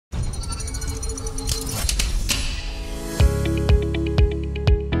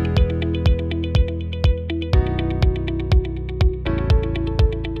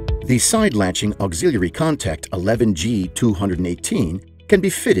The side-latching auxiliary contact 11G218 can be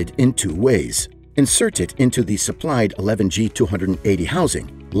fitted in two ways. Insert it into the supplied 11G280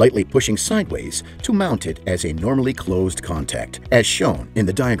 housing, lightly pushing sideways to mount it as a normally closed contact, as shown in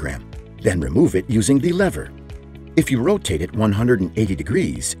the diagram. Then remove it using the lever. If you rotate it 180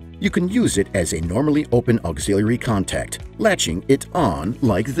 degrees, you can use it as a normally open auxiliary contact, latching it on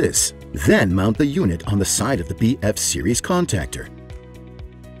like this. Then mount the unit on the side of the BF series contactor.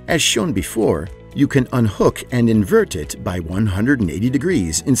 As shown before, you can unhook and invert it by 180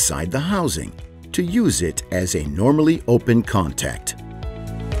 degrees inside the housing to use it as a normally open contact.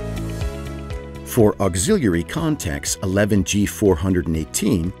 For auxiliary contacts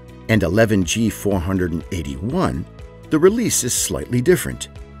 11G418 and 11G481, the release is slightly different.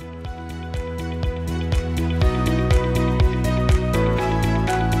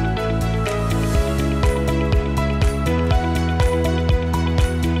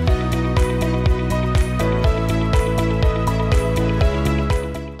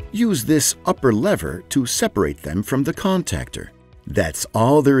 Use this upper lever to separate them from the contactor. That's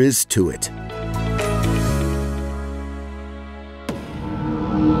all there is to it.